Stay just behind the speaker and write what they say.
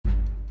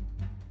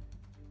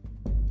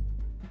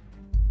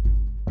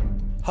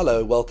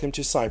Hello, welcome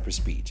to Cyprus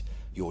Beat,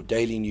 your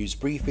daily news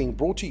briefing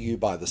brought to you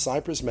by the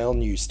Cyprus Mail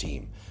News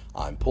Team.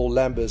 I'm Paul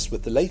Lambus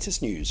with the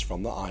latest news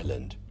from the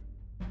island.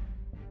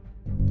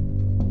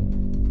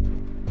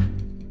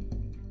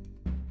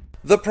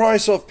 The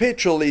price of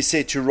petrol is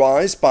set to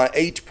rise by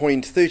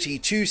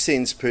 8.32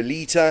 cents per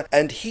litre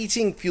and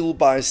heating fuel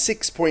by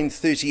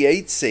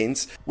 6.38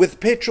 cents, with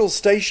petrol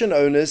station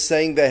owners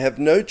saying they have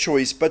no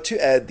choice but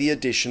to add the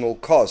additional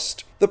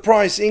cost. The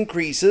price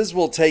increases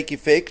will take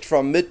effect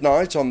from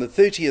midnight on the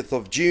 30th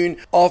of June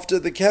after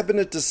the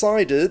Cabinet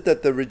decided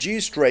that the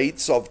reduced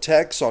rates of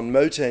tax on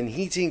motor and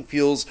heating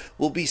fuels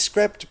will be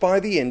scrapped by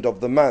the end of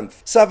the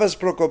month. Savas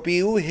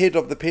Prokopiou, head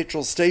of the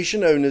Petrol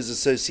Station Owners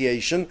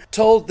Association,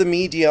 told the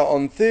media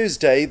on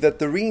Thursday that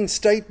the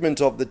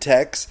reinstatement of the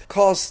tax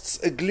casts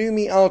a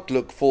gloomy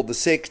outlook for the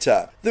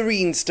sector. The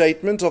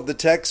reinstatement of the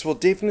tax will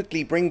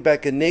definitely bring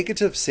back a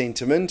negative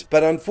sentiment,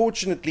 but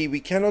unfortunately we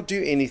cannot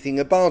do anything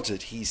about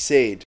it, he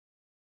said.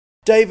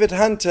 David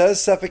Hunter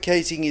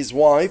suffocating his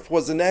wife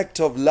was an act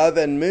of love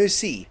and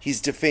mercy, his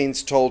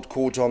defense told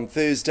court on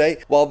Thursday,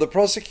 while the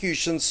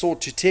prosecution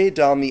sought to tear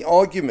down the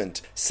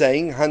argument,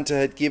 saying Hunter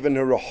had given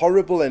her a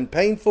horrible and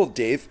painful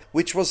death,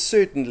 which was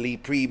certainly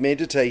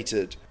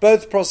premeditated.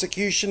 Both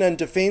prosecution and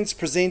defense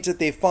presented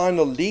their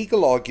final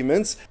legal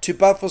arguments to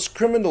Paphos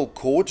Criminal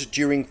Court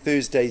during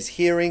Thursday's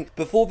hearing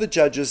before the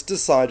judges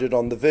decided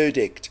on the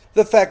verdict.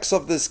 The facts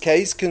of this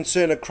case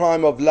concern a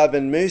crime of love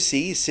and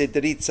mercy, said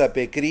Ritsa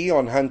Bekri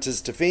on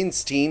Hunter's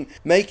defense team,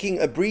 making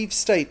a brief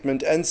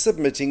statement and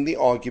submitting the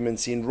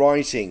arguments in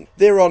writing.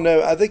 There are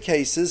no other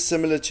cases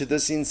similar to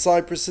this in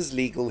Cyprus's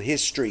legal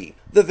history.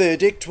 The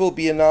verdict will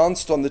be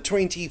announced on the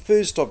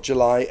 21st of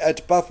July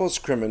at Paphos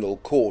Criminal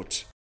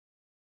Court.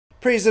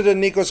 President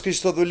Nikos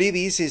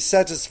Christodoulidis is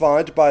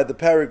satisfied by the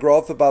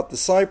paragraph about the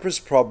Cyprus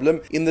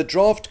problem in the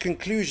draft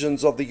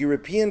conclusions of the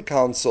European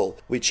Council,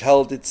 which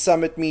held its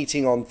summit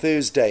meeting on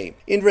Thursday.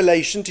 In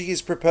relation to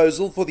his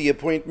proposal for the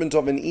appointment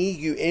of an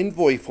EU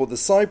envoy for the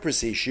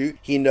Cyprus issue,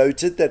 he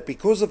noted that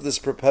because of this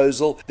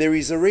proposal, there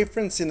is a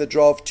reference in the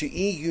draft to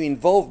EU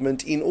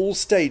involvement in all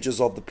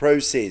stages of the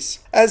process.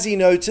 As he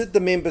noted,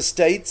 the member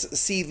states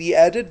see the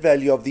added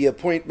value of the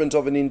appointment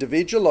of an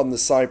individual on the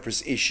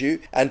Cyprus issue,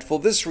 and for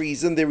this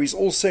reason there is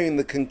also in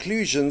the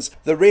conclusions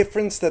the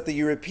reference that the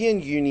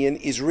European Union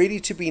is ready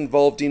to be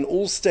involved in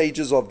all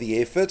stages of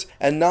the effort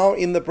and now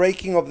in the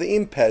breaking of the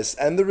impasse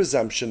and the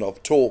resumption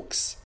of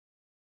talks.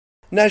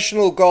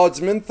 National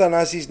Guardsman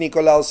Thanasis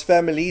Nicolaou's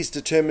family is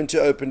determined to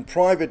open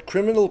private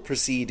criminal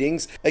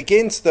proceedings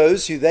against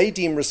those who they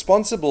deem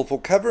responsible for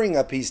covering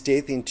up his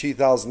death in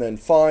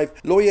 2005,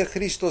 lawyer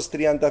Christos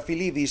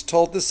Triantafylidis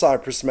told the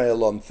Cyprus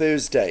Mail on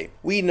Thursday.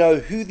 "We know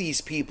who these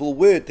people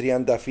were,"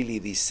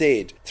 Triantafylidis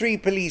said. 3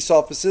 police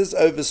officers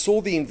oversaw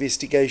the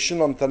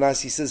investigation on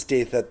Thanasis'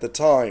 death at the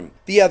time.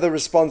 The other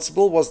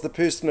responsible was the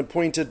person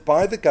appointed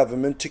by the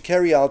government to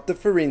carry out the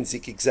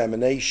forensic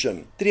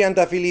examination.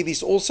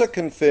 Triantafylidis also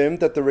confirmed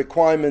that the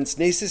requirements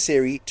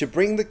necessary to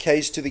bring the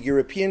case to the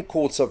European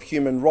Courts of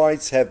Human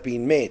Rights have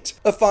been met.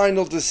 A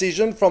final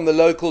decision from the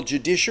local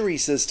judiciary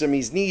system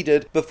is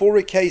needed before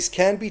a case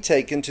can be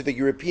taken to the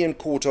European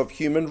Court of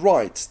Human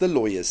Rights, the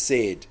lawyer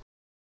said.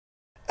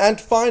 And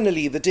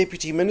finally, the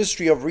Deputy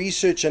Ministry of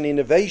Research and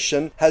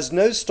Innovation has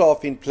no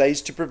staff in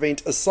place to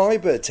prevent a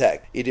cyber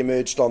attack. It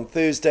emerged on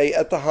Thursday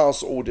at the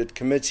House Audit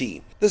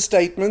Committee. The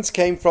statements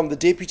came from the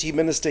Deputy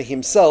Minister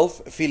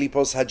himself,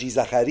 Philippos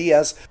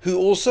Hadzizacharias, who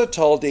also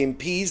told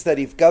MPs that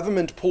if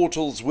government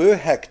portals were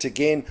hacked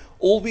again,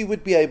 all we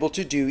would be able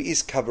to do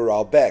is cover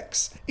our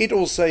backs. It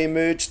also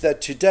emerged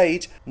that to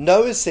date,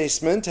 no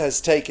assessment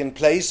has taken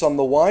place on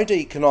the wider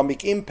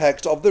economic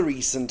impact of the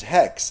recent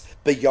hacks,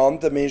 beyond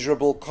the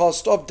measurable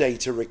cost of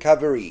data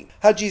recovery.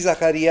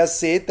 Hadzizacharias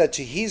said that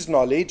to his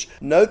knowledge,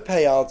 no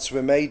payouts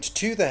were made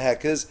to the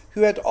hackers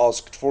who had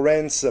asked for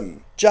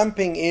ransom.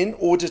 Jumping in,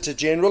 Auditor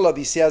General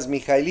Odysseas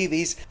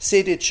Michailidis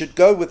said it should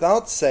go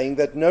without saying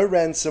that no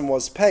ransom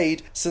was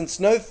paid since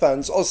no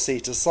funds are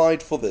set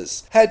aside for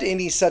this. Had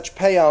any such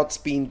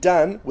payouts been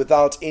done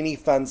without any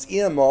funds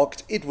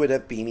earmarked, it would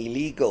have been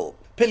illegal.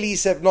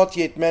 Police have not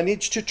yet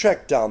managed to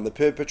track down the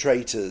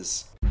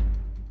perpetrators.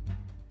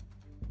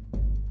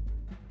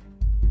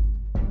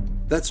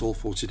 That's all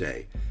for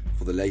today.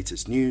 For the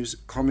latest news,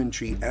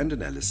 commentary and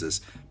analysis,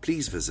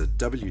 please visit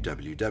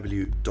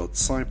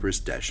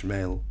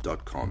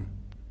www.cyprus-mail.com.